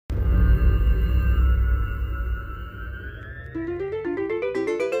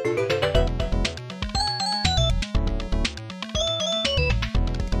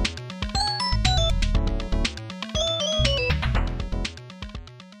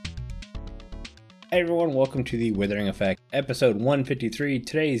Hey everyone, welcome to the Withering Effect, episode 153.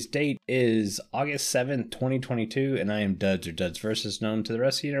 Today's date is August 7th, 2022, and I am Duds or Duds Versus, known to the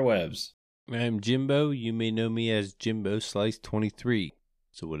rest of the interwebs. I'm Jimbo. You may know me as Jimbo Slice 23.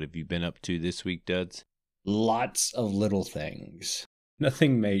 So what have you been up to this week, Duds? Lots of little things.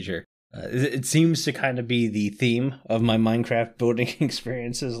 Nothing major. It seems to kind of be the theme of my Minecraft building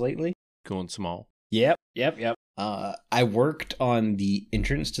experiences lately. Going small. Yep. I worked on the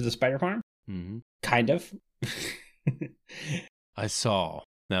entrance to the spider farm. Mm-hmm. Kind of. I saw.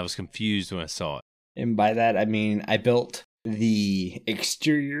 And I was confused when I saw it. And by that, I mean I built the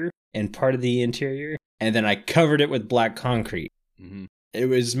exterior and part of the interior, and then I covered it with black concrete. Mm-hmm. It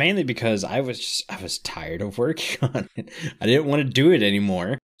was mainly because I was tired of working on it. I didn't want to do it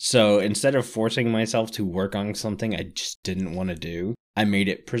anymore. So instead of forcing myself to work on something I just didn't want to do, I made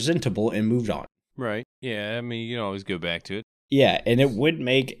it presentable and moved on. Right. Yeah, I mean, you can always go back to it. Yeah, and it would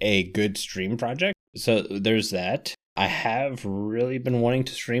make a good stream project. So there's that. I have really been wanting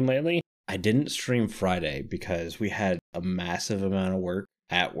to stream lately. I didn't stream Friday because we had a massive amount of work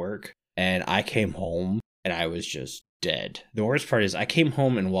at work, and I came home and I was just dead. The worst part is I came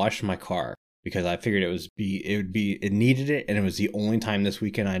home and washed my car because I figured it needed it, and it was the only time this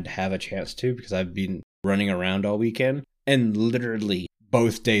weekend I'd have a chance to because I've been running around all weekend, and literally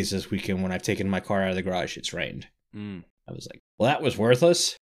both days this weekend when I've taken my car out of the garage, it's rained. I was like, well, that was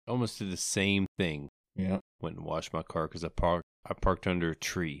worthless. Almost did the same thing. Yeah. Went and washed my car because I parked under a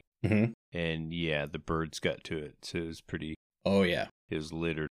tree. Mm-hmm. And yeah, the birds got to it. So it was pretty. Oh, yeah. It was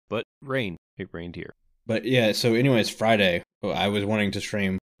littered. But rain. It rained here. But yeah, so anyways, Friday, I was wanting to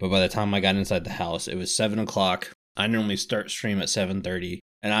stream, but by the time I got inside the house, it was 7 o'clock. I normally start stream at 7:30,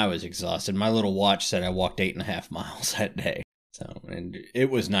 and I was exhausted. My little watch said I walked 8.5 miles that day. So, and it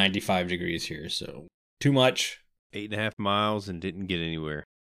was 95 degrees here, so too much. 8.5 miles and didn't get anywhere.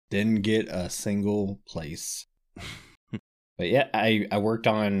 Didn't get a single place. But yeah, I worked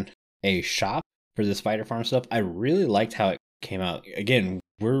on a shop for the spider farm stuff. I really liked how it came out. Again,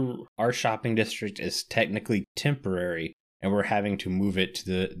 our shopping district is technically temporary, and we're having to move it to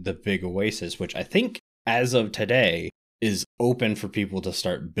the big oasis, which I think as of today is open for people to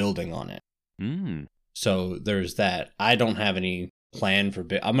start building on it. So there's that. I don't have any plan for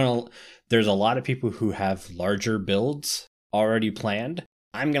there's a lot of people who have larger builds already planned.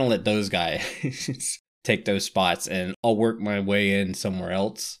 I'm gonna let those guys take those spots, and I'll work my way in somewhere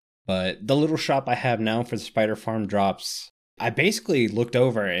else. But the little shop I have now for the spider farm drops. I basically looked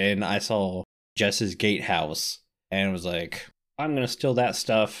over and I saw Jess's gatehouse and was like, I'm gonna steal that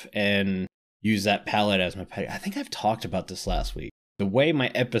stuff and use that pallet as my pet. I think I've talked about this last week. The way my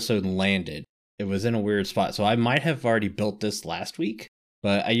episode landed, it was in a weird spot. So I might have already built this last week,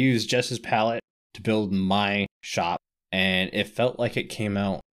 but I used Jess's pallet to build my shop, and it felt like it came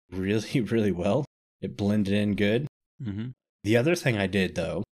out really, really well. It blended in good. Mm-hmm. The other thing I did,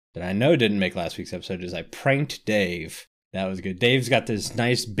 though, that I know didn't make last week's episode is I pranked Dave. That was good. Dave's got this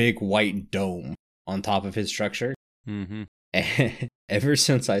nice big white dome on top of his structure. Mm-hmm. And ever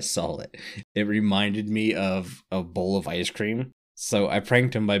since I saw it, it reminded me of a bowl of ice cream. So I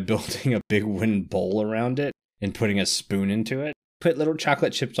pranked him by building a big wooden bowl around it and putting a spoon into it. Put little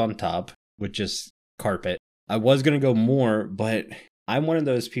chocolate chips on top with just carpet. I was going to go more, but I'm one of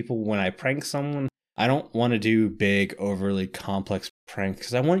those people when I prank someone, I don't want to do big, overly complex pranks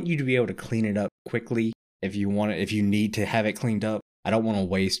because I want you to be able to clean it up quickly if you need to have it cleaned up. I don't want to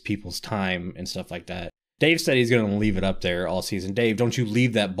waste people's time and stuff like that. Dave said he's going to leave it up there all season. Dave, don't you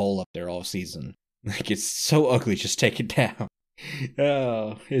leave that bowl up there all season. Like, it's so ugly, just take it down.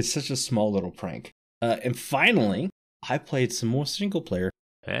 Oh, it's such a small little prank. And finally, I played some more single player.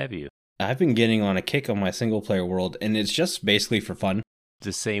 Have you? I've been getting on a kick on my single player world, and it's just basically for fun.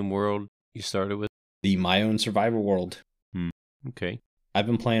 The same world you started with? The My Own Survivor world. Okay. I've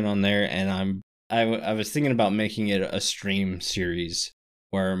been playing on there, and I was thinking about making it a stream series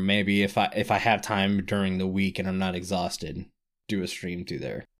where maybe if I have time during the week and I'm not exhausted, do a stream through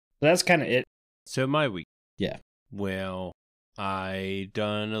there. So that's kind of it. So my week. Yeah. Well, I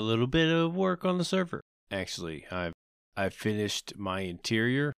done a little bit of work on the server. Actually, I finished my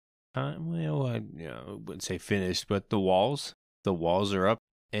interior. Well, I wouldn't say finished, but the walls are up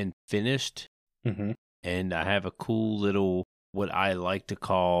and finished. Mm-hmm. And I have a cool little, what I like to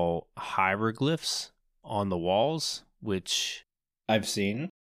call hieroglyphs on the walls, which I've seen.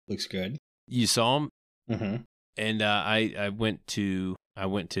 Looks good. You saw them? Mm-hmm. And I went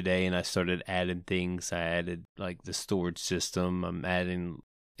today and I started adding things. I added like the storage system. I'm adding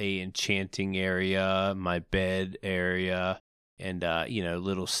a enchanting area, my bed area, and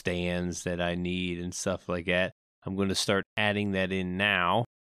little stands that I need and stuff like that. I'm going to start adding that in now.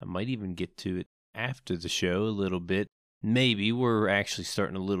 I might even get to it after the show a little bit. Maybe we're actually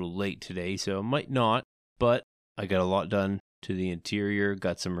starting a little late today, so I might not. But I got a lot done to the interior,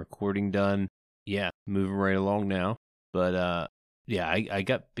 got some recording done. Yeah, moving right along now. But yeah, I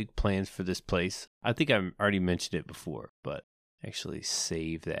got big plans for this place. I think I already mentioned it before, but actually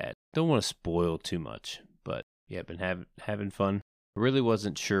save that. Don't want to spoil too much, but yeah, been having fun. I really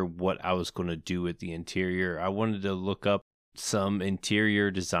wasn't sure what I was going to do with the interior. I wanted to look up some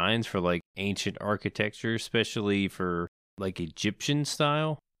interior designs for like ancient architecture, especially for like Egyptian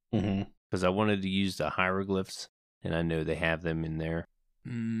style, because I wanted to use the hieroglyphs, and I know they have them in there.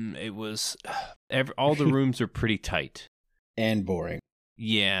 It was all the rooms are pretty tight and boring.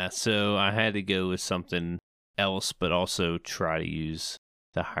 Yeah, so I had to go with something else, but also try to use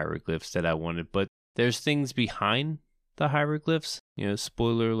the hieroglyphs that I wanted. But there's things behind the hieroglyphs.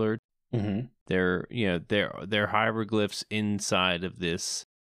 Spoiler alert. They're hieroglyphs inside of this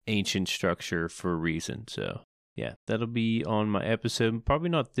ancient structure for a reason. So yeah, that'll be on my episode. Probably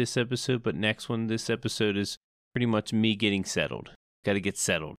not this episode, but next one. This episode is pretty much me getting settled. Got to get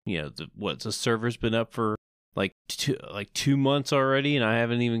settled. The server's been up for like 2 months already, and I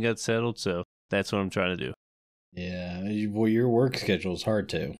haven't even got settled. So that's what I'm trying to do. Yeah, well, your work schedule is hard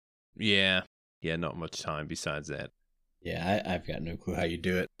too. Yeah, not much time besides that. Yeah, I've got no clue how you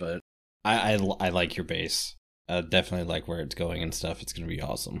do it, but I like your base. I definitely like where it's going and stuff. It's gonna be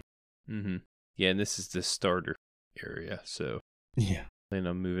awesome. Yeah, and this is the starter area, so yeah, plan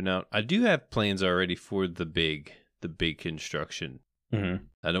on moving out. I do have plans already for the big construction. I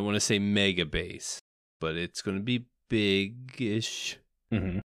don't want to say mega base, but it's going to be big-ish.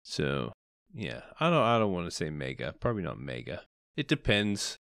 So yeah, I don't want to say mega. Probably not mega. It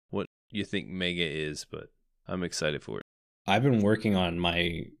depends what you think mega is, but I'm excited for it. I've been working on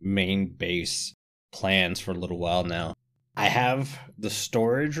my main base plans for a little while now. I have the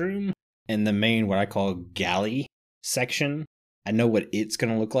storage room and the main, what I call galley section. I know what it's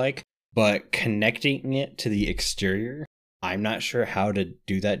going to look like, but connecting it to the exterior, I'm not sure how to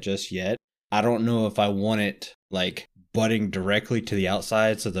do that just yet. I don't know if I want it like butting directly to the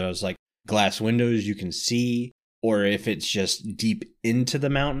outside so there's like glass windows you can see, or if it's just deep into the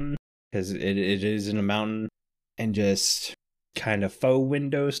mountain, because it is in a mountain, and just kind of faux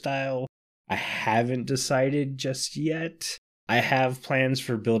window style. I haven't decided just yet. I have plans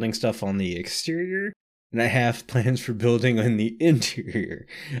for building stuff on the exterior, and I have plans for building on the interior.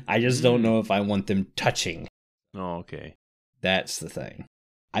 I just don't know if I want them touching. Oh, okay. That's the thing.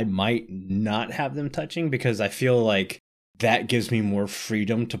 I might not have them touching because I feel like that gives me more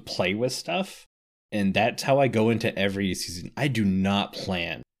freedom to play with stuff. And that's how I go into every season. I do not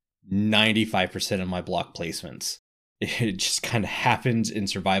plan 95% of my block placements. It just kind of happens in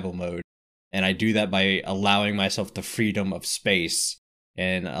survival mode. And I do that by allowing myself the freedom of space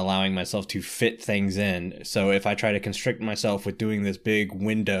and allowing myself to fit things in. So if I try to constrict myself with doing this big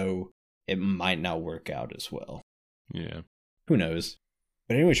window, it might not work out as well. Yeah. Who knows?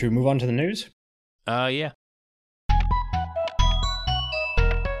 But anyway, should we move on to the news? Yeah.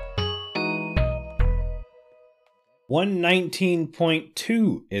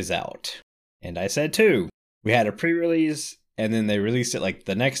 .119.2 is out. And I said 2. We had a pre-release, and then they released it like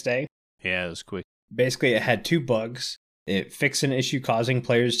the next day. Yeah, it was quick. Basically, it had 2 bugs. It fixed an issue causing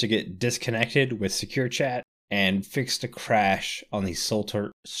players to get disconnected with secure chat, and fixed a crash on the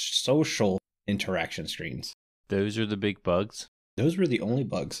social interaction screens. Those are the big bugs? Those were the only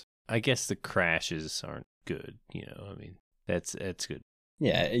bugs. I guess the crashes aren't good, I mean, that's good.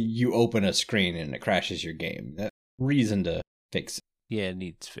 Yeah, you open a screen and it crashes your game. That's reason to fix it. Yeah, it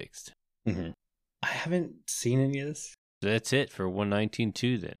needs fixed. I haven't seen any of this. That's it for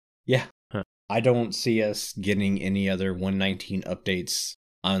 119.2 then. Yeah. Huh. I don't see us getting any other 119 updates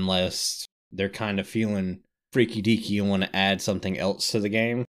unless they're kind of feeling freaky deaky and want to add something else to the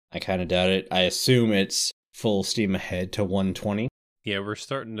game. I kind of doubt it. I assume it's full steam ahead to 120. Yeah, we're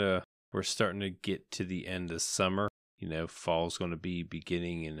starting to get to the end of summer. Fall's going to be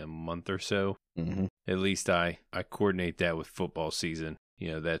beginning in a month or so. At least I coordinate that with football season.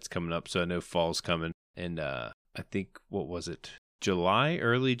 That's coming up, so I know fall's coming. And I think, what was it?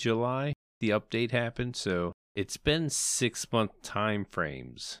 Early July, the update happened. So it's been 6-month time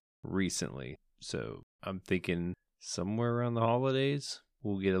frames recently. So I'm thinking somewhere around the holidays,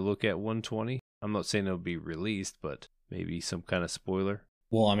 we'll get a look at 120. I'm not saying it'll be released, but maybe some kind of spoiler.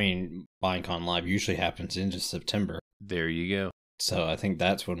 Well, I mean, BuyingCon Live usually happens into September. There you go. So I think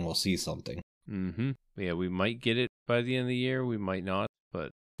that's when we'll see something. Yeah, we might get it by the end of the year. We might not,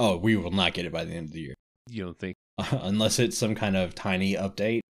 but... Oh, we will not get it by the end of the year. You don't think? Unless it's some kind of tiny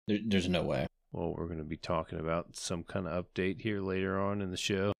update, there's no way. Well, we're going to be talking about some kind of update here later on in the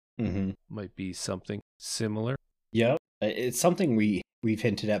show. Mm-hmm. Might be something similar. Yep. It's something we've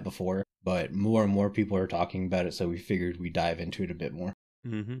hinted at before, but more and more people are talking about it, so we figured we'd dive into it a bit more.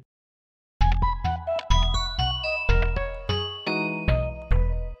 Mm-hmm.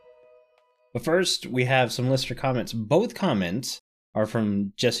 But first, we have some listener comments. Both comments are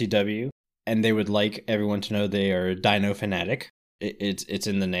from Jesse W., and they would like everyone to know they are Dino Fanatic. It's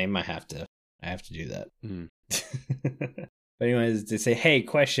in the name. I have to do that. Mm. But anyways, they say, hey,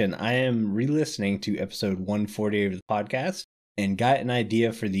 question. I am re-listening to episode 140 of the podcast and got an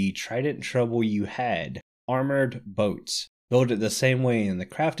idea for the Trident trouble you had. Armored boats. Build it the same way in the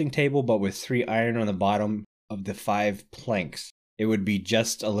crafting table, but with 3 iron on the bottom of the 5 planks. It would be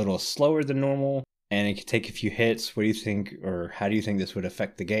just a little slower than normal, and it could take a few hits. What do you think, or how do you think this would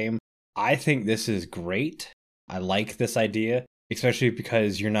affect the game? I think this is great. I like this idea, especially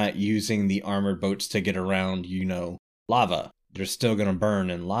because you're not using the armored boats to get around, lava. They're still going to burn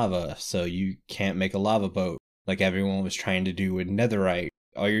in lava, so you can't make a lava boat like everyone was trying to do with netherite.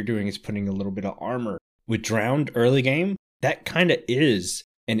 All you're doing is putting a little bit of armor. With drowned early game, that kind of is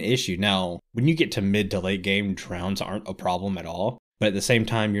an issue. Now, when you get to mid to late game, drowns aren't a problem at all. But at the same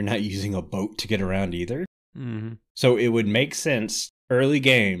time, you're not using a boat to get around either. Mm-hmm. So it would make sense early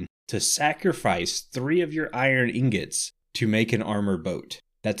game to sacrifice 3 of your iron ingots to make an armored boat.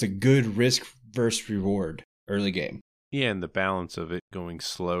 That's a good risk versus reward early game. Yeah, and the balance of it going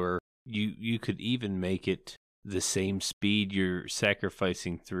slower. You could even make it the same speed you're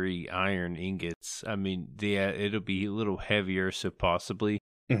sacrificing 3 iron ingots. I mean, yeah, it'll be a little heavier, so possibly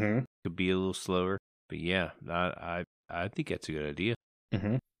could be a little slower. But yeah, I think that's a good idea.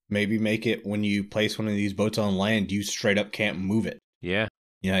 Mm-hmm. Maybe make it when you place one of these boats on land, you straight up can't move it. Yeah.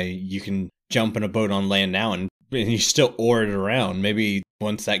 You can jump in a boat on land now and you still oar it around. Maybe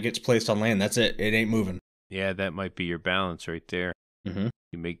once that gets placed on land, that's it. It ain't moving. Yeah, that might be your balance right there. Mm-hmm.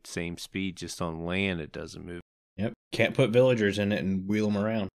 You make the same speed, just on land it doesn't move. Yep. Can't put villagers in it and wheel them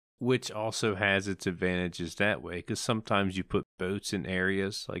around. Which also has its advantages that way, because sometimes you put boats in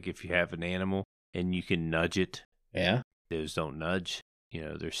areas, like if you have an animal and you can nudge it. Yeah. Those don't nudge.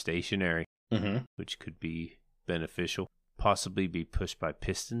 They're stationary, which could be beneficial. Possibly be pushed by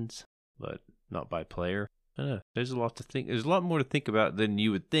pistons, but not by player. I don't know. There's a lot to think. There's a lot more to think about than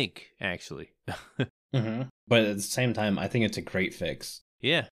you would think, actually. But at the same time, I think it's a great fix.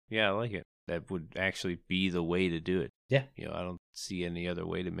 Yeah, I like it. That would actually be the way to do it. Yeah. I don't see any other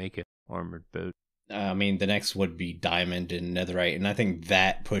way to make an armored boat. I mean, the next would be diamond and netherite, and I think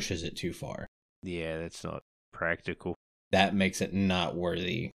that pushes it too far. Yeah, that's not practical. That makes it not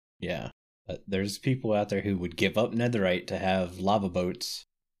worthy. Yeah. But there's people out there who would give up netherite to have lava boats.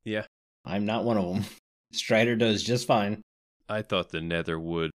 Yeah. I'm not one of them. Strider does just fine. I thought the nether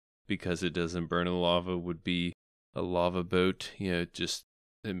would, because it doesn't burn in lava, would be a lava boat.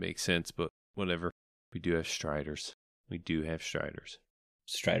 It makes sense, but whatever. We do have Striders.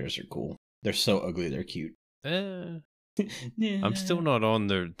 Striders are cool. They're so ugly, they're cute. I'm still not on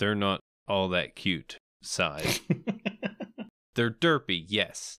they're not all that cute side. They're derpy,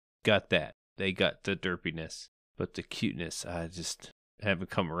 yes. Got that. They got the derpiness. But the cuteness, I just haven't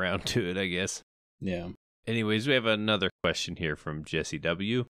come around to it, I guess. Yeah. Anyways, we have another question here from Jesse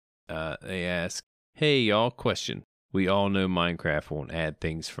W. They ask, hey, y'all, question. We all know Minecraft won't add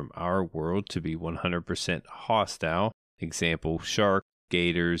things from our world to be 100% hostile. Example, shark,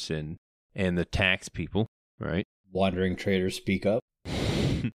 gators, and the tax people, right? Wandering traders speak up.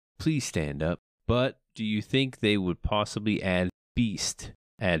 Please stand up. But do you think they would possibly add beast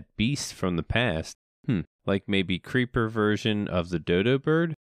from the past? Like maybe creeper version of the dodo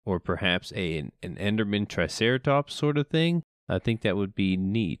bird? Or perhaps an Enderman Triceratops sort of thing? I think that would be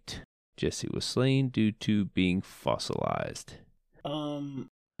neat. Jesse was slain due to being fossilized.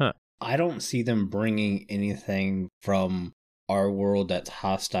 I don't see them bringing anything from our world that's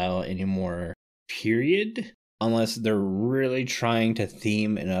hostile anymore, period. Unless they're really trying to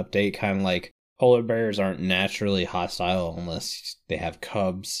theme an update, kind of like polar bears aren't naturally hostile unless they have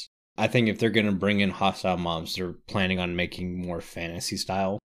cubs. I think if they're going to bring in hostile mobs, they're planning on making more fantasy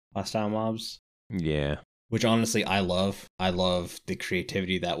style hostile mobs. Yeah. Which honestly, I love. I love the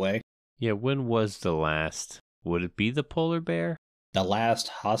creativity that way. Yeah, when was the last? Would it be the polar bear? The last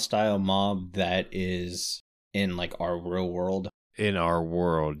hostile mob that is in like our real world. In our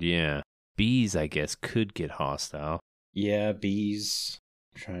world, yeah. Bees, I guess, could get hostile. Yeah, bees.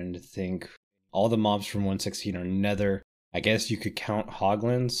 I'm trying to think. All the mobs from 116 are nether. I guess you could count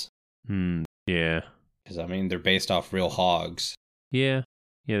hoglins. Yeah. Because, I mean, they're based off real hogs. Yeah.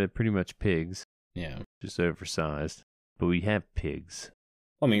 Yeah, they're pretty much pigs. Yeah. Just oversized. But we have pigs.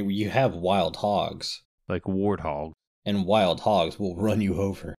 I mean, you have wild hogs. Like warthogs. And wild hogs will run you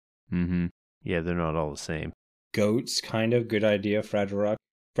over. Mm-hmm. Yeah, they're not all the same. Goats, kind of. Good idea, Fragile Rock.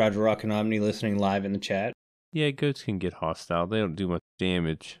 Fragile Rock and Omni listening live in the chat. Yeah, goats can get hostile. They don't do much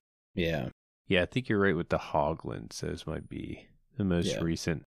damage. Yeah. Yeah, I think you're right with the hoglins. Those might be the most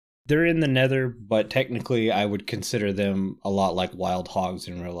recent. They're in the nether, but technically I would consider them a lot like wild hogs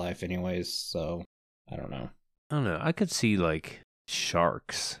in real life anyways, so I don't know. I could see, like,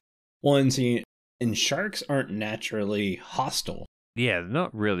 sharks. Well, and sharks aren't naturally hostile. Yeah,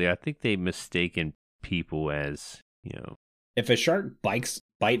 not really. I think they mistaken people as, If a shark bites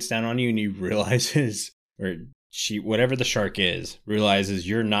down on you and you realizes, or whatever the shark is, realizes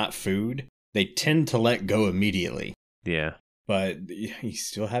you're not food, they tend to let go immediately. Yeah. But you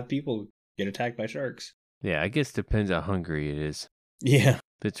still have people get attacked by sharks. Yeah, I guess it depends how hungry it is. Yeah.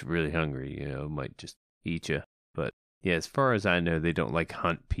 If it's really hungry, it might just eat you. But yeah, as far as I know, they don't like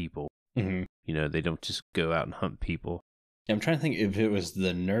hunt people. Mm-hmm. They don't just go out and hunt people. I'm trying to think if it was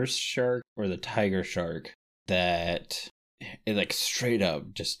the nurse shark or the tiger shark that it like straight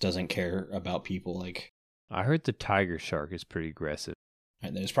up just doesn't care about people. Like, I heard the tiger shark is pretty aggressive.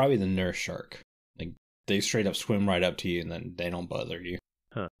 And there's probably the nurse shark. Like, they straight up swim right up to you and then they don't bother you.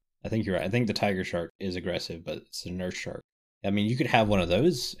 Huh. I think you're right. I think the tiger shark is aggressive, but it's the nurse shark. I mean, you could have one of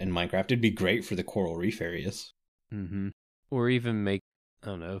those in Minecraft. It'd be great for the coral reef areas. Mm-hmm. Or even make, I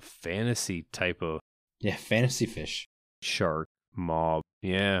don't know, fantasy type of... Yeah, fantasy fish. Shark mob.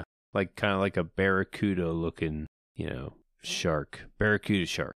 Yeah. Like, kind of like a barracuda looking, shark. Barracuda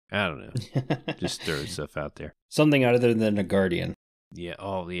shark. I don't know. Just throw stuff out there. Something other than a guardian. Yeah.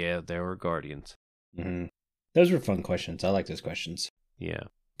 Oh, yeah. There were guardians. Mm-hmm. Those were fun questions. I like those questions. Yeah.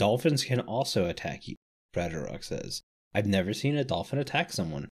 Dolphins can also attack you, Fragile Rock says. I've never seen a dolphin attack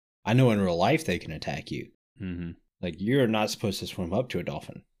someone. I know in real life they can attack you. Mm-hmm. Like, you're not supposed to swim up to a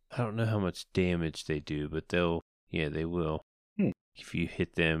dolphin. I don't know how much damage they do, but they will. If you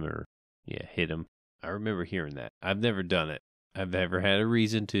hit them or, hit them. I remember hearing that. I've never done it. I've never had a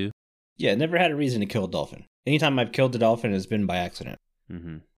reason to. Yeah, never had a reason to kill a dolphin. Anytime I've killed a dolphin, it's been by accident.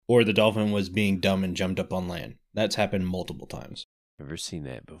 Mm-hmm. Or the dolphin was being dumb and jumped up on land. That's happened multiple times. Never seen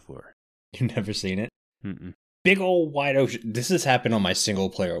that before. You've never seen it? Mm-mm. Big old wide ocean. This has happened on my single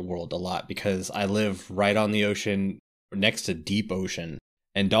player world a lot because I live right on the ocean, next to deep ocean,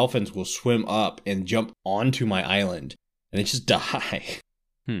 and dolphins will swim up and jump onto my island, and they just die.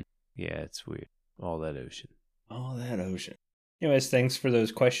 Yeah, it's weird. All that ocean. All that ocean. Anyways, thanks for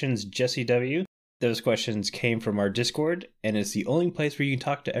those questions, Jesse W. Those questions came from our Discord, and it's the only place where you can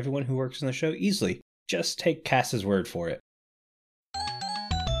talk to everyone who works on the show easily. Just take Cass's word for it.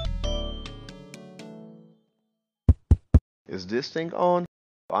 Is this thing on?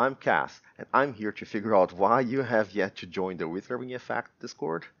 I'm Cass, and I'm here to figure out why you have yet to join the Withering Effect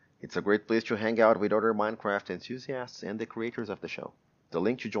Discord. It's a great place to hang out with other Minecraft enthusiasts and the creators of the show. The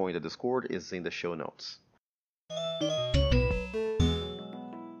link to join the Discord is in the show notes.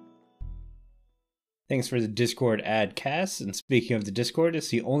 Thanks for the Discord ad, Cass. And speaking of the Discord, it's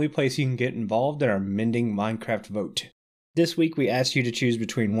the only place you can get involved in our Mending Minecraft vote. This week we asked you to choose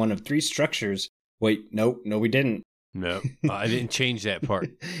between one of three structures. Wait, no, we didn't. No, I didn't change that part.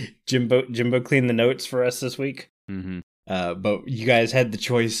 Jimbo cleaned the notes for us this week. Mm-hmm. But you guys had the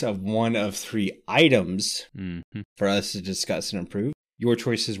choice of one of three items for us to discuss and improve. Your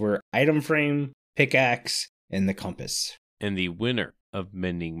choices were item frame, pickaxe, and the compass. And the winner of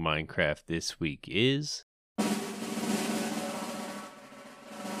Mending Minecraft this week is...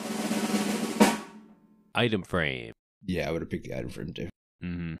 item frame. Yeah, I would have picked the item frame too.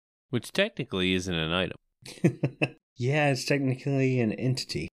 Mm-hmm. Which technically isn't an item. Yeah, it's technically an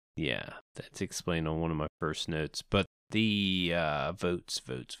entity. Yeah, that's explained on one of my first notes. But the votes.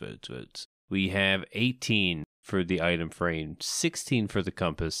 We have 18 for the item frame, 16 for the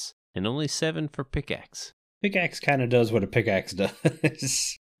compass, and only 7 for pickaxe. Pickaxe kind of does what a pickaxe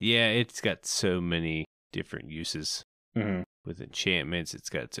does. Yeah, it's got so many different uses. Mm-hmm. With enchantments, it's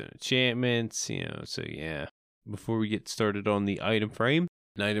got its own enchantments, so yeah. Before we get started on the item frame,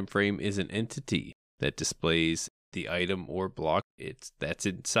 an item frame is an entity that displays the item or block that's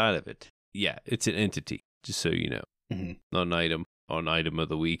inside of it. Yeah, it's an entity, just so you know. Mm-hmm. Not an item on item of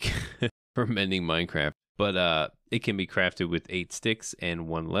the week for Mending Minecraft. But it can be crafted with 8 sticks and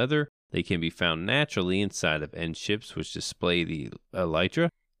 1 leather. They can be found naturally inside of end ships, which display the elytra.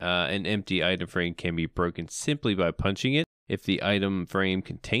 An empty item frame can be broken simply by punching it. If the item frame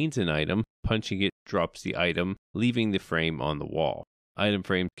contains an item, punching it drops the item, leaving the frame on the wall. Item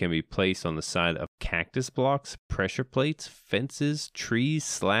frames can be placed on the side of cactus blocks, pressure plates, fences, trees,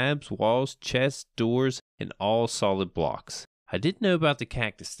 slabs, walls, chests, doors, and all solid blocks. I didn't know about the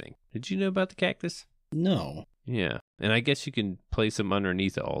cactus thing. Did you know about the cactus? No. Yeah, And I guess you can place them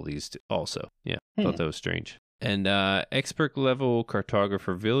underneath all these also. Yeah, thought that was strange. And expert level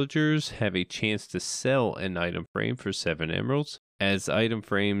cartographer villagers have a chance to sell an item frame for 7 emeralds. As item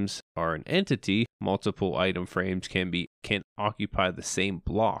frames are an entity, multiple item frames can occupy the same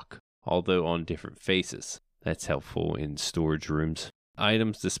block, although on different faces. That's helpful in storage rooms.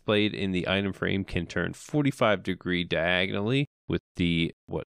 Items displayed in the item frame can turn 45-degree diagonally with the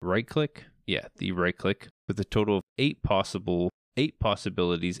right click? Yeah, the right click, with a total of 8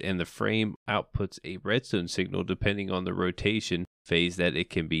 possibilities, and the frame outputs a redstone signal depending on the rotation phase that it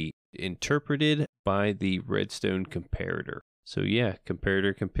can be interpreted by the redstone comparator. So yeah,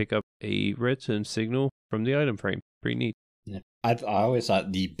 comparator can pick up a redstone signal from the item frame. Pretty neat. Yeah. I always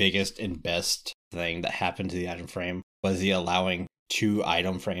thought the biggest and best thing that happened to the item frame was the allowing 2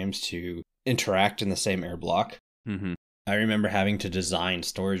 item frames to interact in the same air block. Mm-hmm. I remember having to design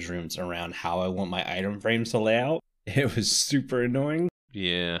storage rooms around how I want my item frames to lay out. It was super annoying.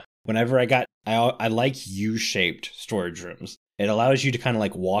 Yeah. Whenever I like U-shaped storage rooms. It allows you to kind of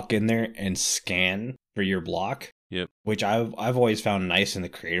like walk in there and scan for your block. Yep. Which I've always found nice in the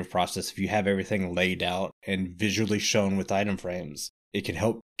creative process. If you have everything laid out and visually shown with item frames, it can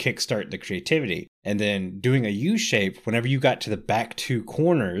help kickstart the creativity. And then doing a U-shape, whenever you got to the back 2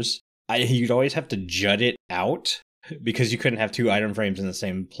 corners, you'd always have to jut it out because you couldn't have 2 item frames in the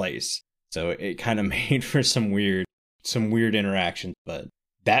same place. So it kind of made for some weird interactions. But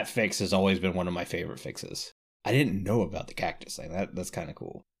that fix has always been one of my favorite fixes. I didn't know about the cactus thing. That's kind of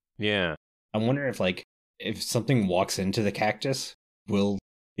cool. Yeah. I wonder if something walks into the cactus, will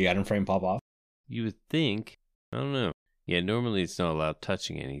the item frame pop off? You would think. I don't know. Yeah, normally it's not allowed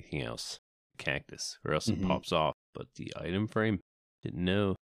touching anything else. Cactus, or else it pops off. But the item frame, didn't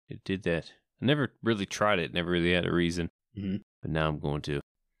know it did that. I never really tried it. Never really had a reason. Mm-hmm. But now I'm going to.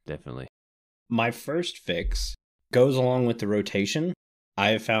 Definitely. My first fix goes along with the rotation. I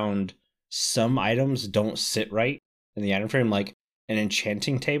have found some items don't sit right in the item frame, like an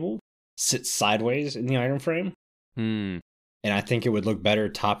enchanting table sits sideways in the item frame. And I think it would look better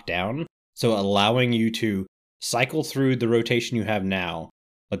top down. So allowing you to cycle through the rotation you have now,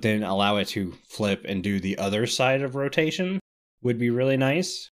 but then allow it to flip and do the other side of rotation would be really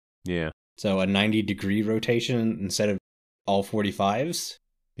nice. Yeah. So a 90-degree rotation instead of all 45s.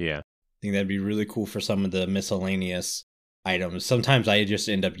 Yeah. I think that'd be really cool for some of the miscellaneous items. Sometimes I just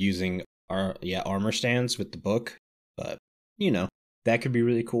end up using armor stands with the book, but that could be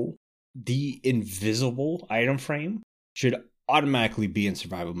really cool. The invisible item frame should automatically be in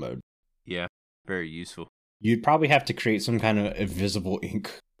survival mode. Yeah, very useful. You'd probably have to create some kind of invisible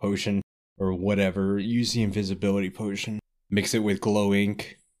ink potion or whatever. Use the invisibility potion. Mix it with glow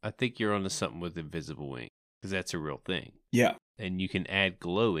ink. I think you're onto something with invisible ink, because that's a real thing. Yeah. And you can add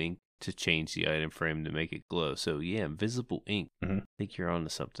glow ink to change the item frame to make it glow. So yeah, invisible ink. Mm-hmm. I think you're onto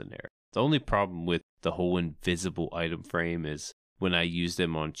something there. The only problem with the whole invisible item frame is when I use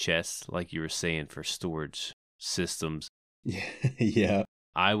them on chests, like you were saying, for storage systems. Yeah.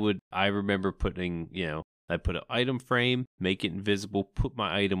 I remember putting, I put an item frame, make it invisible, put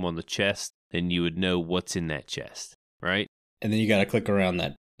my item on the chest, and you would know what's in that chest, right? And then you got to click around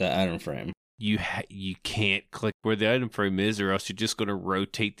that item frame. You can't click where the item frame is, or else you're just going to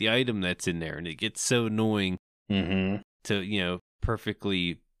rotate the item that's in there, and it gets so annoying to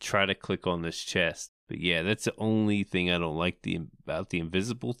perfectly try to click on this chest. But yeah, that's the only thing I don't like about the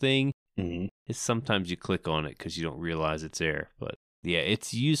invisible thing. Mm-hmm. Is sometimes you click on it because you don't realize it's there. But yeah,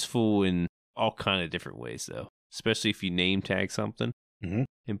 it's useful in all kind of different ways, though. Especially if you name tag something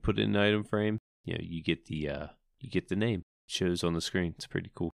and put it in an item frame. You get the name. It shows on the screen. It's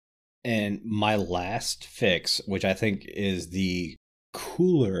pretty cool. And my last fix, which I think is the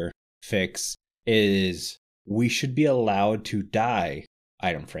cooler fix, is we should be allowed to dye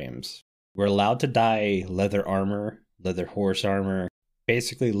item frames. We're allowed to dye leather armor, leather horse armor,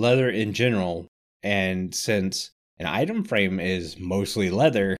 basically leather in general. And since an item frame is mostly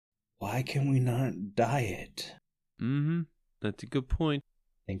leather, why can we not dye it? That's a good point.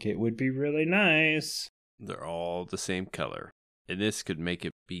 I think it would be really nice. They're all the same color. And this could make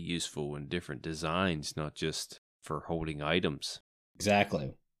it be useful in different designs, not just for holding items.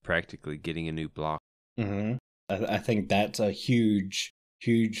 Exactly. Practically getting a new block. I think that's a huge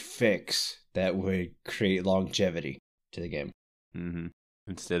fix that would create longevity to the game.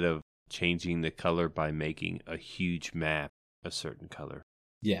 Instead of changing the color by making a huge map a certain color.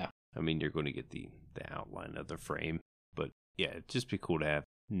 Yeah. I mean, you're going to get the outline of the frame. But yeah, it'd just be cool to have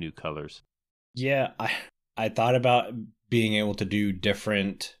new colors. Yeah, I thought about being able to do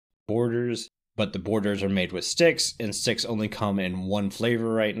different borders, but the borders are made with sticks, and sticks only come in one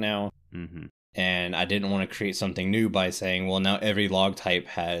flavor right now. And I didn't want to create something new by saying, well, now every log type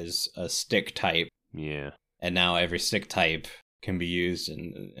has a stick type. Yeah. And now every stick type can be used,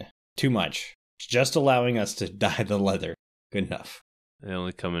 and too much. Just allowing us to dye the leather. Good enough. They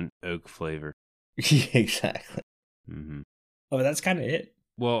only come in oak flavor. Exactly. Mm-hmm. Oh, but that's kind of it.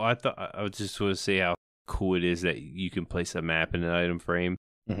 Well, I was just want to say how cool it is that you can place a map in an item frame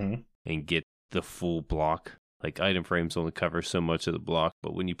and get the full block. Like, item frames only cover so much of the block,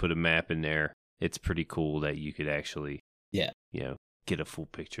 but when you put a map in there, it's pretty cool that you could actually, get a full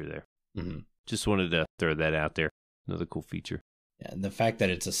picture there. Mm-hmm. Just wanted to throw that out there. Another cool feature. Yeah, and the fact that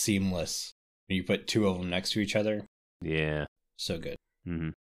it's a seamless, when you put two of them next to each other. Yeah. So good. Mm-hmm.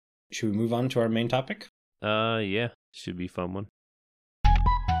 Should we move on to our main topic? Yeah. Should be a fun one.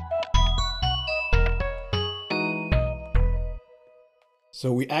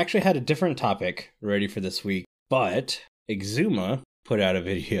 So we actually had a different topic ready for this week, but Xisuma put out a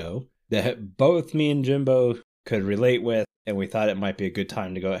video that both me and Jimbo could relate with, and we thought it might be a good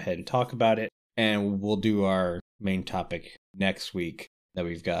time to go ahead and talk about it. And we'll do our main topic next week that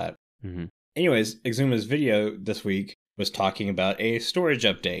we've got. Mm-hmm. Anyways, Xisuma's video this week was talking about a storage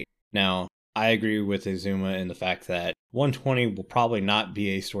update. Now, I agree with Xisuma in the fact that 120 will probably not be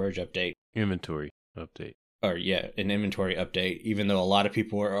a storage update. Inventory update. Or, yeah, an inventory update, even though a lot of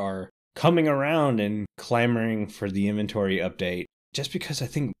people are coming around and clamoring for the inventory update. Just because I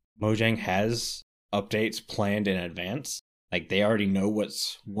think Mojang has updates planned in advance. Like, they already know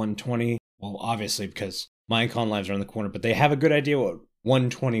what's 120. Well, obviously, because Minecon Live's around the corner, but they have a good idea what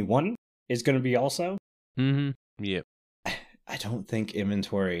 121 is going to be also. Mm-hmm. Yep. I don't think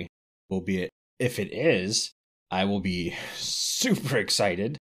inventory will be it. If it is, I will be super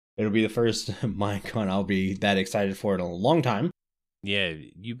excited. It'll be the first Minecon I'll be that excited for in a long time. Yeah,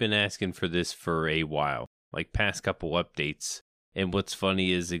 you've been asking for this for a while, like past couple updates. And what's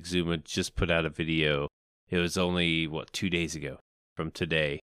funny is Xisuma just put out a video. It was only, 2 days ago from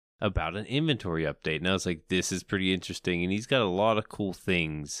today about an inventory update. And I was like, this is pretty interesting. And he's got a lot of cool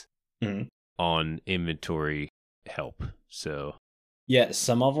things on inventory help. So, yeah,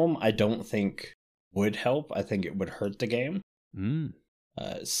 some of them I don't think would help. I think it would hurt the game.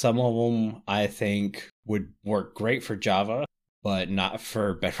 Some of them I think would work great for Java, but not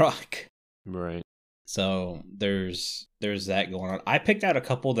for Bedrock. Right. So there's that going on. I picked out a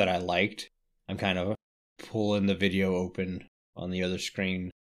couple that I liked. I'm kind of pulling the video open on the other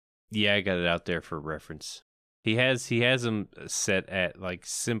screen. Yeah, I got it out there for reference. He has them set at like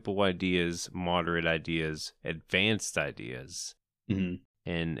simple ideas, moderate ideas, advanced ideas,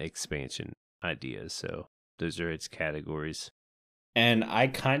 and expansion ideas. So those are its categories. And I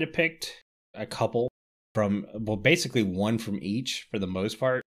kind of picked a couple from, well, basically one from each for the most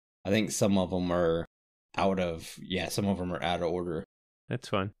part. I think some of them are out of order. That's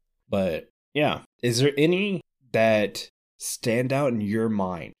fine. But yeah, is there any that stand out in your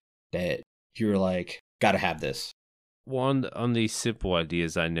mind that you're like, gotta have this? One on these simple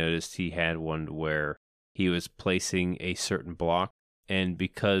ideas, I noticed he had one where he was placing a certain block, and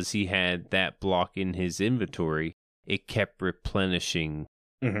because he had that block in his inventory, it kept replenishing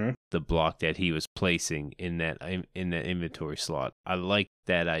the block that he was placing in that inventory slot. I like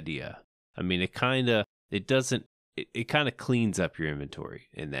that idea. I mean, it kind of cleans up your inventory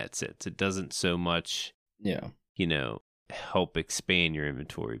in that sense. It doesn't so much, help expand your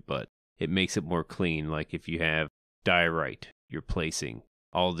inventory, but it makes it more clean. Like if you have diorite, you're placing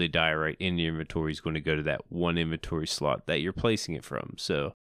all the diorite in your inventory is going to go to that one inventory slot that you're placing it from.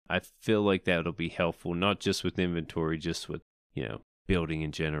 So I feel like that'll be helpful, not just with inventory, just with, building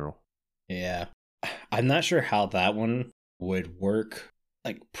in general. Yeah. I'm not sure how that one would work,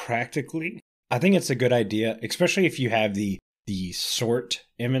 like practically. I think it's a good idea, especially if you have the sort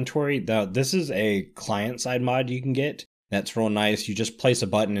inventory. This is a client-side mod you can get. That's real nice. You just place a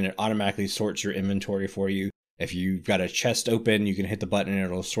button and it automatically sorts your inventory for you. If you've got a chest open, you can hit the button and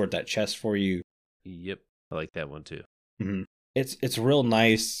it'll sort that chest for you. Yep. I like that one too. Mm-hmm. It's a real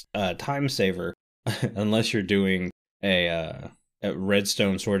nice time saver, unless you're doing a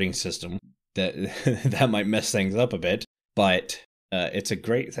redstone sorting system. That might mess things up a bit, but it's a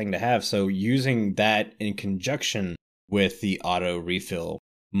great thing to have. So using that in conjunction with the auto refill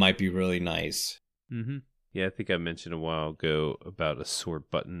might be really nice. Mm-hmm. Yeah, I think I mentioned a while ago about a sort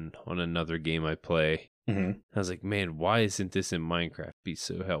button on another game I play. I was like, man, why isn't this in Minecraft be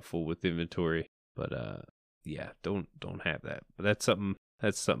so helpful with inventory? But yeah, don't have that. But that's something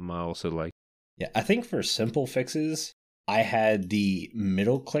I also like. Yeah, I think for simple fixes, I had the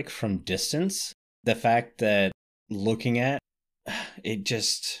middle click from distance. The fact that looking at it,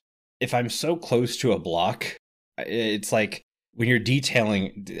 just if I'm so close to a block, it's like when you're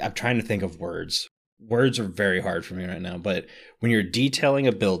detailing, I'm trying to think of words. Words are very hard for me right now, but when you're detailing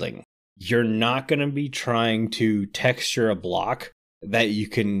a building, you're not going to be trying to texture a block that you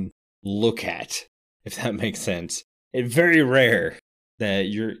can look at, if that makes sense. It's very rare that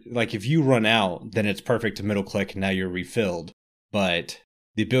you're, like, if you run out, then it's perfect to middle click and now you're refilled. But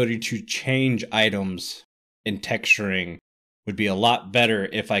the ability to change items in texturing would be a lot better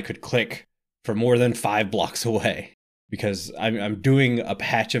if I could click for more than 5 blocks away. Because I'm doing a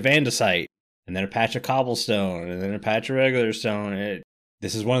patch of andesite, and then a patch of cobblestone, and then a patch of regular stone.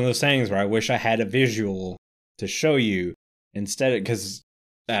 This is one of those things where I wish I had a visual to show you instead, because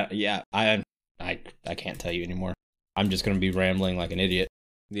I can't tell you anymore. I'm just going to be rambling like an idiot.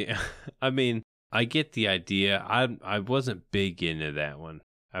 Yeah, I mean, I get the idea. I wasn't big into that one.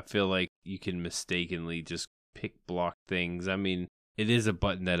 I feel like you can mistakenly just pick block things. I mean, it is a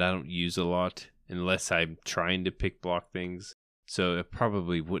button that I don't use a lot unless I'm trying to pick block things. So it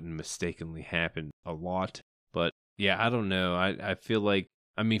probably wouldn't mistakenly happen a lot. But yeah, I don't know. I feel like,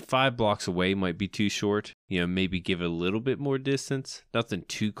 I mean, 5 blocks away might be too short. Maybe give it a little bit more distance. Nothing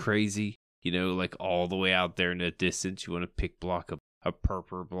too crazy. Like all the way out there in the distance, you want to pick block a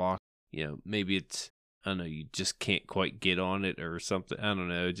purple block. Maybe it's, I don't know, you just can't quite get on it or something. I don't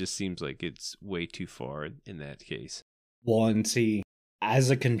know. It just seems like it's way too far in that case. Well, and see, as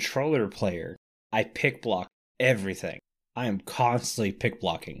a controller player, I pick block everything. I am constantly pick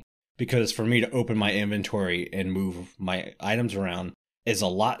blocking because for me to open my inventory and move my items around is a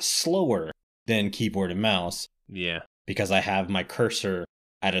lot slower than keyboard and mouse. Yeah. Because I have my cursor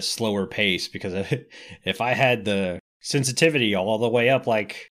at a slower pace, because if I had the sensitivity all the way up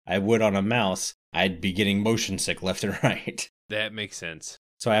like I would on a mouse, I'd be getting motion sick left and right. That makes sense.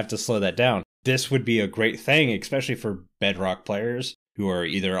 So I have to slow that down. This would be a great thing, especially for Bedrock players who are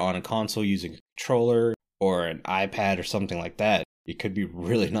either on a console using a controller or an iPad or something like that. It could be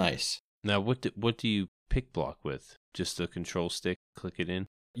really nice. Now, what do you pick block with? Just the control stick? Click it in?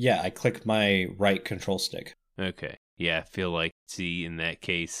 Yeah, I click my right control stick. Okay. Yeah, I feel like, see, in that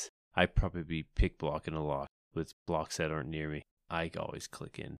case, I'd probably be pick blocking a lot with blocks that aren't near me. I always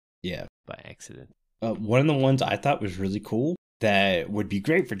click in. Yeah. By accident. One of the ones I thought was really cool that would be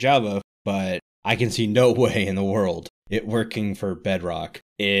great for Java, but I can see no way in the world it working for Bedrock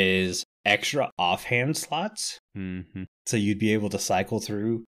is extra offhand slots. Mm-hmm. So you'd be able to cycle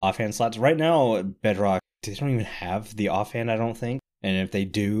through offhand slots. Right now, Bedrock, they don't even have the offhand, I don't think. And if they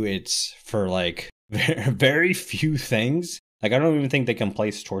do, it's for like very few things. Like, I don't even think they can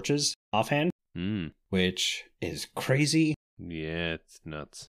place torches offhand, which is crazy. Yeah, it's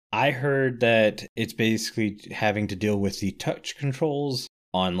nuts. I heard that it's basically having to deal with the touch controls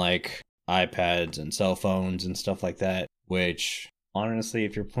on like iPads and cell phones and stuff like that, which honestly,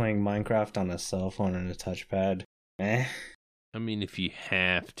 if you're playing Minecraft on a cell phone and a touchpad, I mean, if you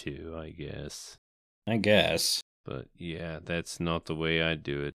have to, I guess. But yeah, that's not the way I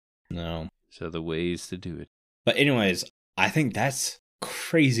do it. No. So the ways to do it. But anyways, I think that's a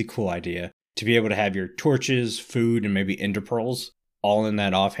crazy cool idea to be able to have your torches, food, and maybe ender pearls all in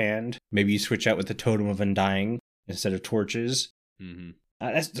that offhand. Maybe you switch out with the Totem of Undying instead of torches. Mm-hmm.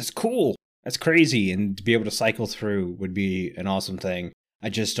 That's cool. That's crazy. And to be able to cycle through would be an awesome thing. I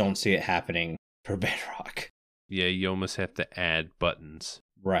just don't see it happening for Bedrock. Yeah, you almost have to add buttons.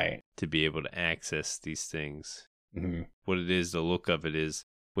 Right. To be able to access these things. Mm-hmm. What it is, the look of it is,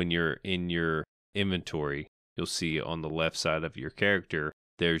 when you're in your inventory, you'll see on the left side of your character,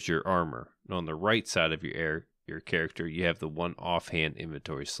 there's your armor. And on the right side of your character, you have the one offhand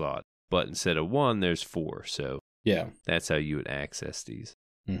inventory slot. But instead of 1, there's 4. So yeah, that's how you would access these.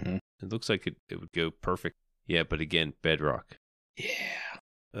 Mm-hmm. It looks like it would go perfect. Yeah, but again, Bedrock. Yeah.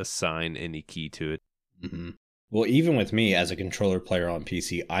 Assign any key to it. Mm-hmm. Well, even with me as a controller player on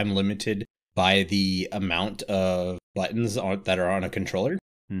PC, I'm limited by the amount of buttons that are on a controller.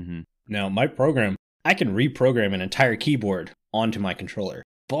 Mm-hmm. Now, my program, I can reprogram an entire keyboard onto my controller,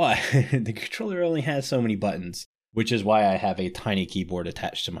 but the controller only has so many buttons, which is why I have a tiny keyboard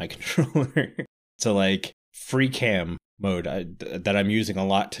attached to my controller. So like free cam mode that I'm using a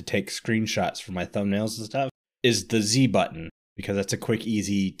lot to take screenshots for my thumbnails and stuff is the Z button, because that's a quick,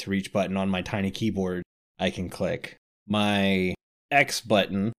 easy to reach button on my tiny keyboard I can click. My X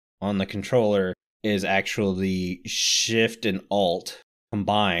button on the controller is actually Shift and Alt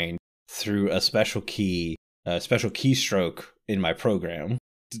combined through a special key, a special keystroke in my program.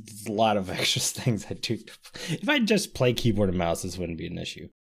 There's a lot of extra things I do. If I just play keyboard and mouse, this wouldn't be an issue.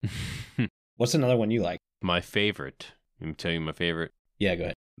 What's another one you like? My favorite. Let me tell you my favorite. Yeah, go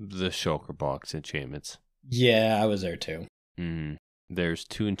ahead. The Shulker Box enchantments. Yeah, I was there too. There's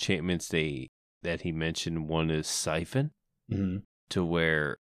 2 enchantments that he mentioned. One is Siphon, Mm-hmm. to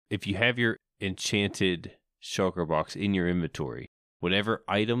where if you have your enchanted shulker box in your inventory, whatever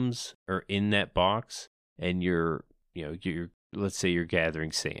items are in that box, and you're let's say you're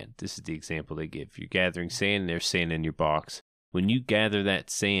gathering sand. This is the example they give. You're gathering sand and there's sand in your box. When you gather that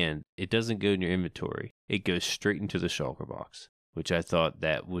sand, it doesn't go in your inventory. It goes straight into the shulker box, which I thought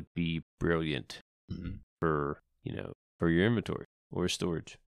that would be brilliant for your inventory or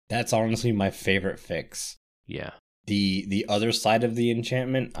storage. That's honestly my favorite fix. Yeah. The other side of the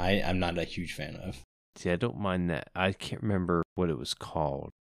enchantment, I'm not a huge fan of. See, I don't mind that. I can't remember what it was called.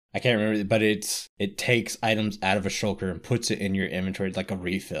 I can't remember, but it takes items out of a shulker and puts it in your inventory like a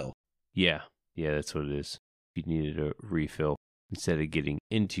refill. Yeah, that's what it is. If you needed a refill, instead of getting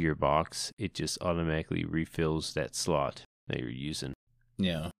into your box, it just automatically refills that slot that you're using.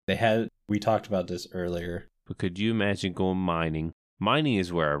 Yeah. We talked about this earlier. But could you imagine going mining? Mining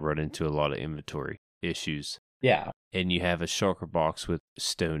is where I run into a lot of inventory issues. Yeah. And you have a shulker box with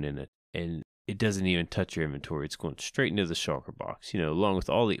stone in it, and it doesn't even touch your inventory. It's going straight into the shulker box, along with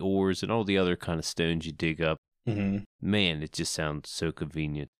all the ores and all the other kind of stones you dig up. Mm-hmm. Man, it just sounds so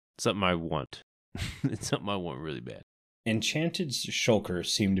convenient. Something I want. It's something I want really bad. Enchanted shulkers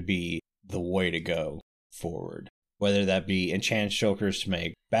seem to be the way to go forward. Whether that be enchanted shulkers to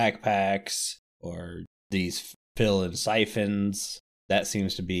make backpacks or these fill and siphons, that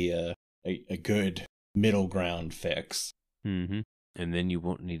seems to be a good middle ground fix. Mm-hmm. And then you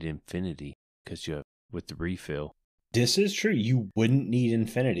won't need infinity because with the refill. This is true. You wouldn't need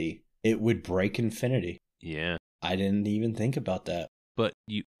infinity. It would break infinity. Yeah. I didn't even think about that. But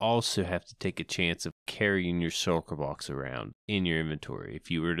you also have to take a chance of carrying your shulker box around in your inventory. If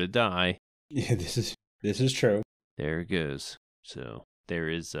you were to die, Yeah, this is true. there it goes. So there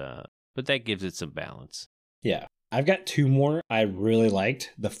is but that gives it some balance. Yeah. I've got two more I really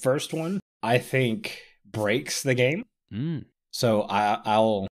liked. The first one, I think, breaks the game. So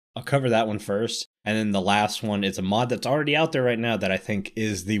I'll cover that one first. And then the last one is a mod that's already out there right now that I think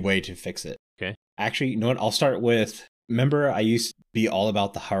is the way to fix it. Okay. Actually, you know what? I'll start with, remember I used to be all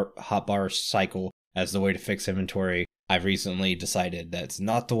about the hotbar cycle as the way to fix inventory. I've recently decided that's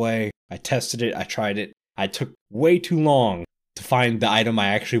not the way. I tested it. I tried it. I took way too long to find the item I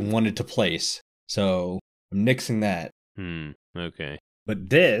actually wanted to place. So I'm nixing that. Okay. But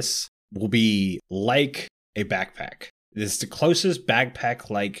this will be like a backpack. This is the closest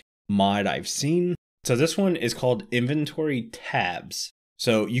backpack-like mod I've seen. So this one is called Inventory Tabs.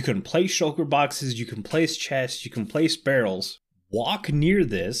 So you can place shulker boxes, you can place chests, you can place barrels. Walk near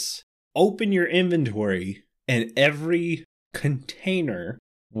this, open your inventory, and every container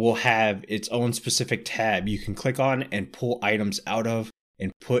will have its own specific tab you can click on and pull items out of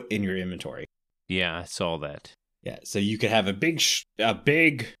and put in your inventory. Yeah, I saw that. Yeah, so you could have a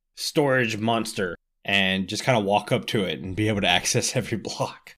big storage monster and just kind of walk up to it and be able to access every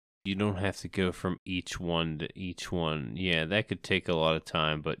block. You don't have to go from each one to each one. Yeah, that could take a lot of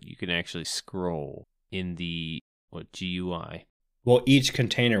time, but you can actually scroll in the GUI. Well, each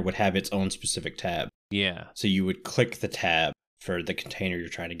container would have its own specific tab. Yeah. So you would click the tab for the container you're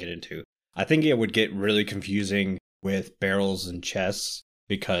trying to get into. I think it would get really confusing with barrels and chests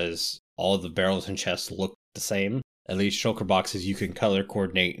because all of the barrels and chests look the same. At least shulker boxes you can color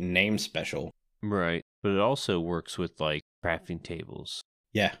coordinate and name special. Right. But it also works with like crafting tables.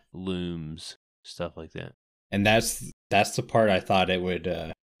 Yeah. Looms, stuff like that. And that's the part I thought it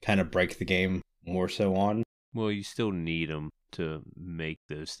would kind of break the game more so on. Well, you still need them to make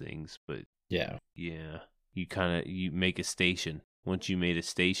those things, but yeah, you make a station. Once you made a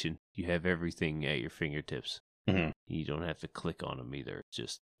station, you have everything at your fingertips. Mm-hmm. You don't have to click on them either. It's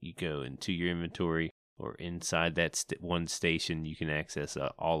just you go into your inventory or inside that one station, you can access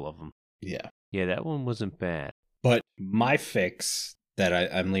all of them. Yeah, that one wasn't bad. But my fix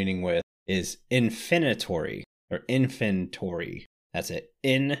that I'm leaning with is infinitory or infintory. That's it,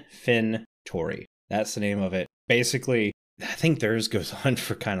 infintory. That's the name of it. Basically, I think theirs goes on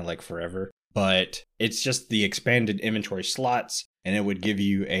for kind of like forever, but it's just the expanded inventory slots, and it would give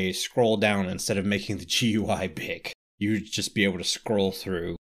you a scroll down instead of making the GUI big. You would just be able to scroll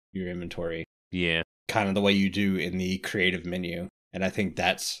through your inventory. Yeah. Kind of the way you do in the creative menu. And I think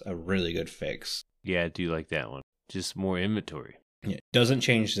that's a really good fix. Yeah, I do like that one. Just more inventory. Yeah, it doesn't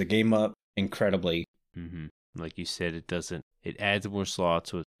change the game up incredibly. Mm-hmm. Like you said, it doesn't. It adds more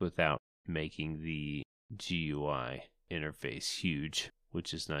slots without making the GUI interface huge,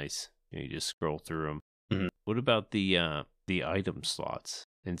 which is nice. You just scroll through them. Mm-hmm. What about the item slots?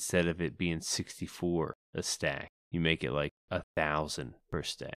 Instead of it being 64 a stack, you make it like 1,000 per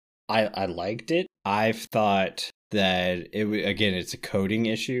stack. I liked it. I've thought that again, it's a coding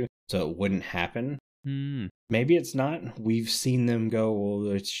issue, so it wouldn't happen. Maybe it's not. We've seen them go,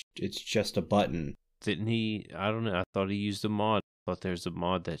 well, it's just a button. Didn't he? I don't know. I thought he used a mod. I thought there's a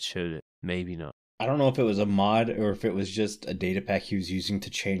mod that showed it. Maybe not. I don't know if it was a mod or if it was just a data pack he was using to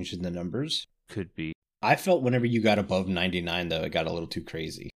change the numbers. Could be. I felt whenever you got above 99, though, it got a little too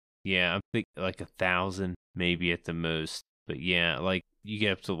crazy. Yeah, I think like 1,000 maybe at the most. But yeah, like you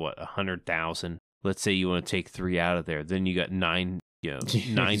get up to 100,000. Let's say you want to take 3 out of there, then you got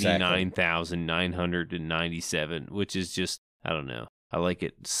 99,997, which is just, I don't know. I like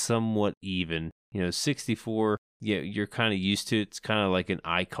it somewhat even. 64. Yeah, you're kind of used to it. It's kind of like an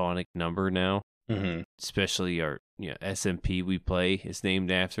iconic number now. Mm-hmm. Especially our SMP we play is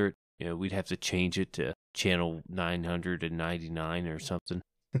named after it. We'd have to change it to channel 999 or something.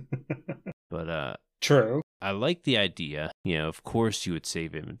 But true. I like the idea. Of course you would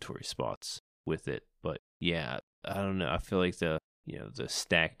save inventory spots with it, but yeah, I don't know. I feel like the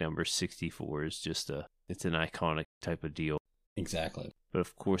stack number 64 is just it's an iconic type of deal. Exactly. But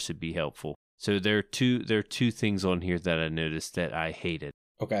of course it'd be helpful. So there are two things on here that I noticed that I hated.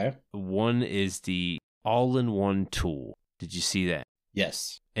 Okay. One is the all-in-one tool. Did you see that?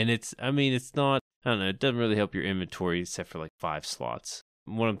 Yes. And it's not, I don't know, it doesn't really help your inventory except for like 5 slots.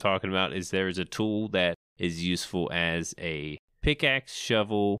 What I'm talking about is there is a tool that is useful as a pickaxe,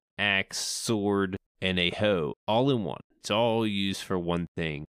 shovel, axe, sword, and a hoe, all in one. It's all used for one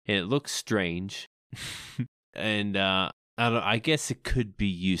thing. And it looks strange. And I guess it could be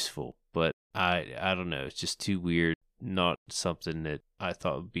useful, but I don't know. It's just too weird. Not something that I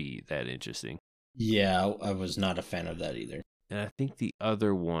thought would be that interesting. Yeah, I was not a fan of that either. And I think the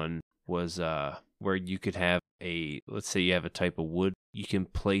other one was where you could have let's say you have a type of wood, you can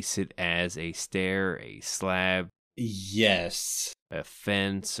place it as a stair, a slab. Yes. A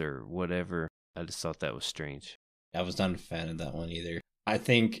fence or whatever. I just thought that was strange. I was not a fan of that one either. I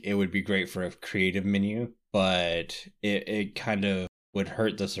think it would be great for a creative menu, but it kind of would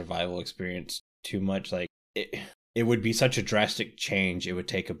hurt the survival experience too much. Like, it would be such a drastic change, it would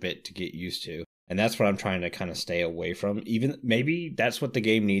take a bit to get used to. And that's what I'm trying to kind of stay away from. Even maybe that's what the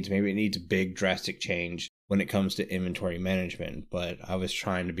game needs. Maybe it needs a big drastic change when it comes to inventory management. But I was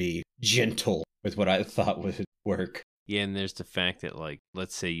trying to be gentle with what I thought would work. Yeah, and there's the fact that, like,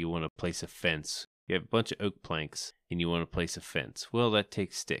 let's say you want to place a fence. You have a bunch of oak planks and you want to place a fence. Well, that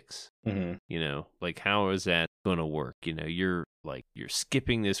takes sticks. Mm-hmm. Like, how is that going to work? You're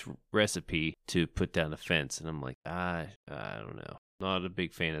skipping this recipe to put down a fence. And I'm like, I don't know. Not a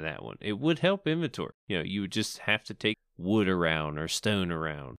big fan of that one. It would help inventory. You would just have to take wood around or stone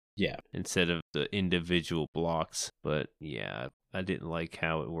around. Yeah. Instead of the individual blocks. But yeah, I didn't like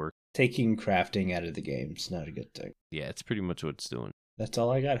how it worked. Taking crafting out of the game is not a good thing. Yeah, it's pretty much what it's doing. That's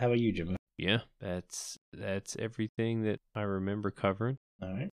all I got. How about you, Jimbo? Yeah, that's everything that I remember covering.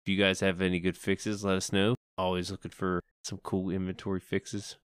 All right. If you guys have any good fixes, let us know. Always looking for some cool inventory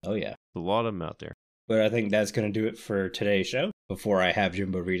fixes. Oh, yeah. A lot of them out there. But I think that's going to do it for today's show. Before I have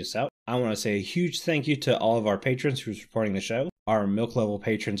Jimbo read us out, I want to say a huge thank you to all of our patrons who's supporting the show. Our milk level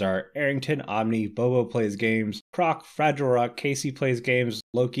patrons are Arrington, Omni, Bobo Plays Games, Croc, Fragile Rock, Casey Plays Games,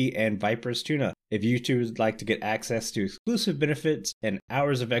 Loki, and Viper's Tuna. If you two would like to get access to exclusive benefits and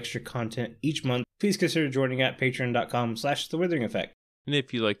hours of extra content each month, please consider joining at patreon.com/thewithering-effect. And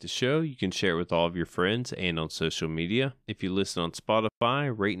if you like the show, you can share it with all of your friends and on social media. If you listen on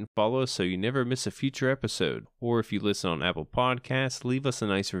Spotify, rate and follow us so you never miss a future episode. Or if you listen on Apple Podcasts, leave us a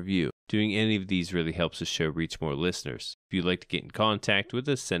nice review. Doing any of these really helps the show reach more listeners. If you'd like to get in contact with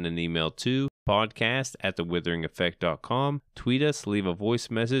us, send an email to podcast@thewitheringeffect.com, tweet us, leave a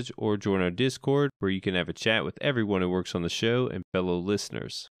voice message, or join our Discord where you can have a chat with everyone who works on the show and fellow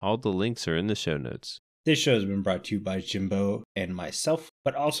listeners. All the links are in the show notes. This show has been brought to you by Jimbo and myself,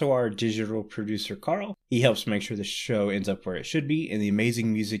 but also our digital producer, Carl. He helps make sure the show ends up where it should be, and the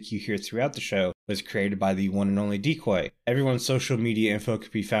amazing music you hear throughout the show was created by the one and only Decoy. Everyone's social media info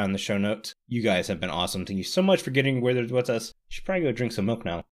could be found in the show notes. You guys have been awesome. Thank you so much for getting withered with us. You should probably go drink some milk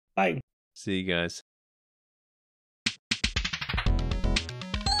now. Bye. See you guys.